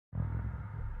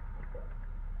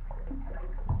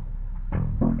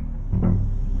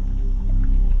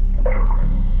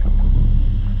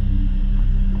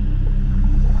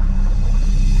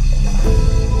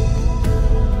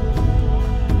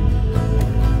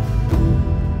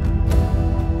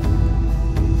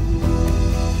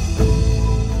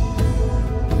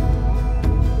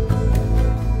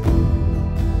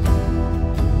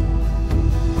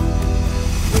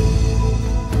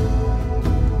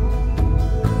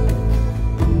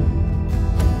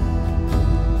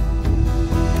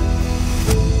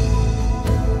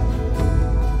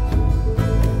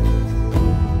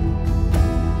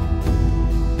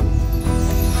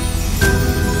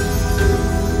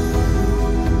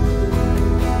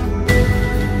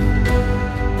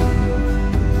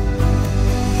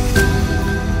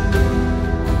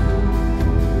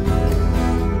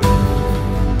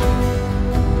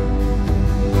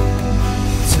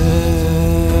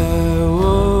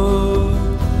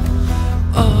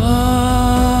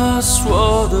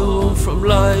from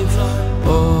life.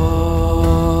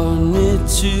 Oh, I need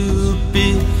to be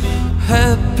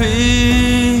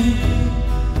happy.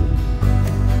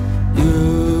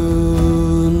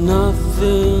 You're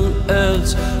nothing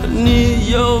else. I need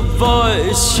your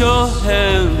voice, your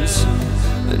hands.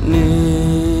 I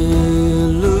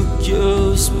need look,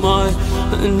 your smile.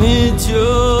 I need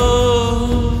you.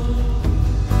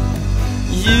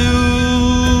 You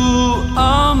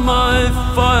are my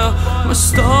fire, my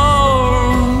storm.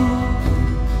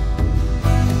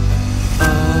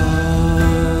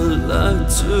 I'd like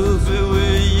to be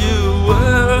with you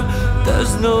where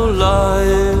there's no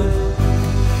life.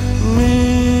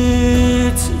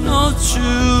 Meet no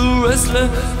true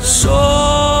restless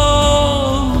soul.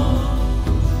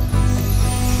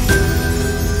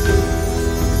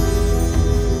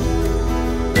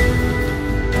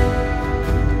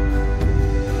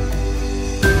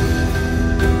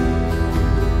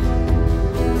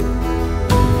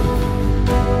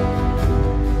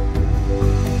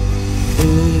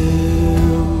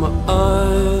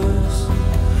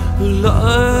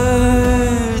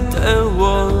 Light that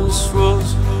once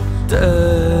rose,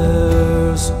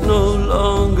 there's no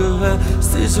longer has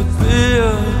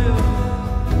disappeared.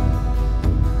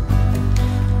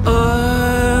 I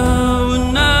will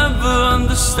never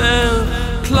understand.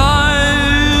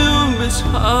 Climb is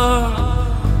hard.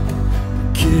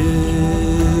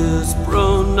 Kids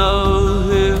brown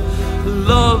out here.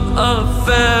 Love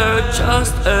affair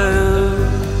just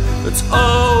ends. It's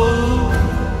all.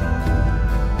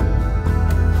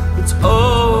 It's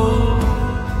all,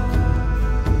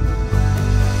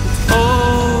 it's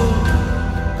all,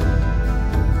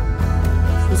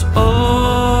 it's all,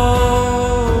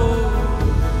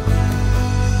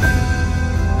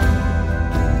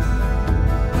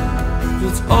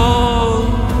 it's all,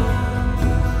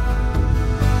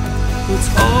 it's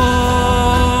all,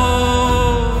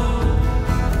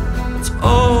 it's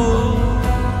all.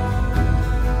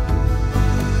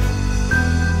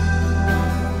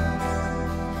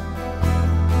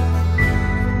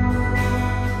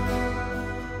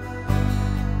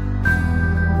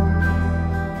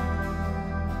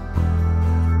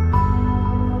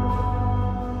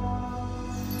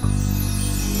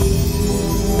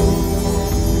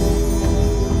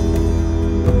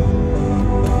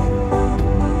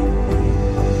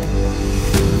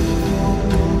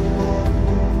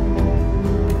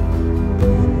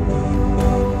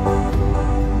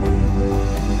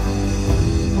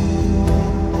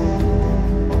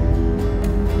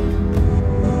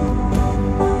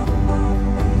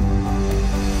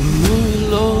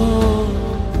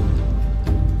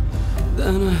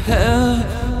 Than I have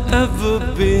ever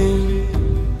been.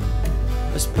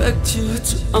 I expect you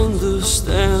to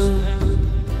understand.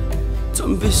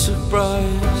 Don't be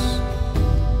surprised.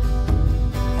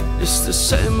 It's the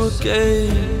same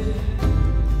again.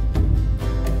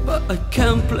 But I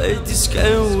can't play this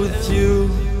game with you.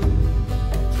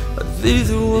 I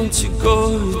didn't want to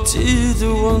go, you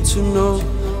didn't want to know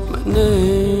my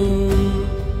name.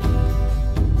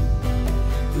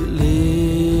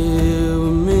 Believe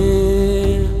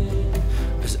me,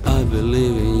 as I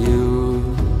believe in you.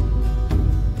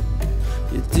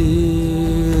 You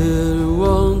didn't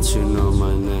want to know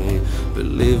my name.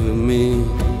 Believe in me.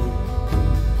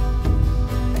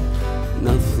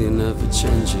 Nothing ever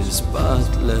changes, but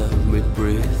let me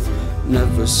breathe.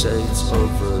 Never say it's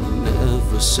over,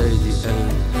 never say the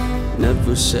end.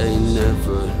 Never say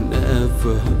never,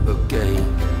 never again.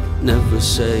 Never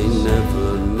say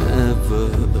never, never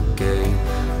again.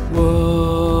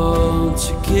 Won't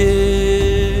you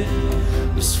give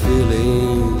this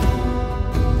feeling?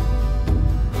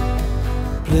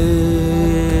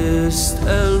 Please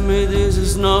tell me this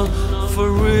is not for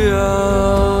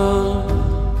real.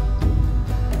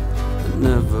 I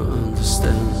never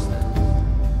understand.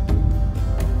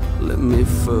 Let me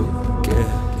forget.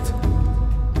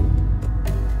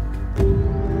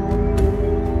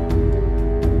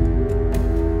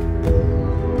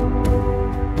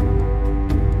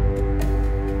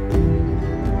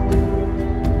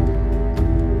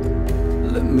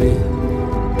 Let me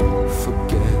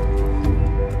forget.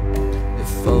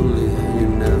 If only you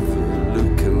never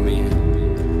look at me.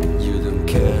 You don't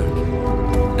care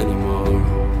anymore.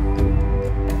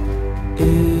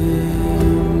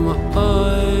 In my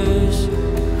eyes,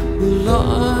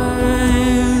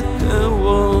 light that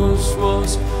once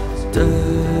was,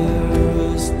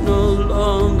 there's no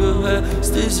longer has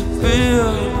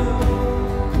disappeared.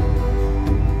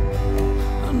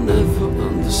 I never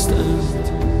understand.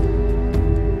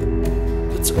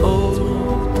 It's all.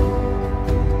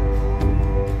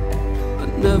 I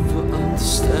never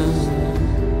understand.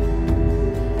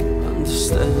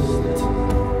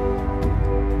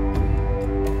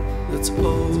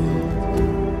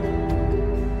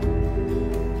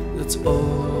 it's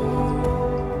all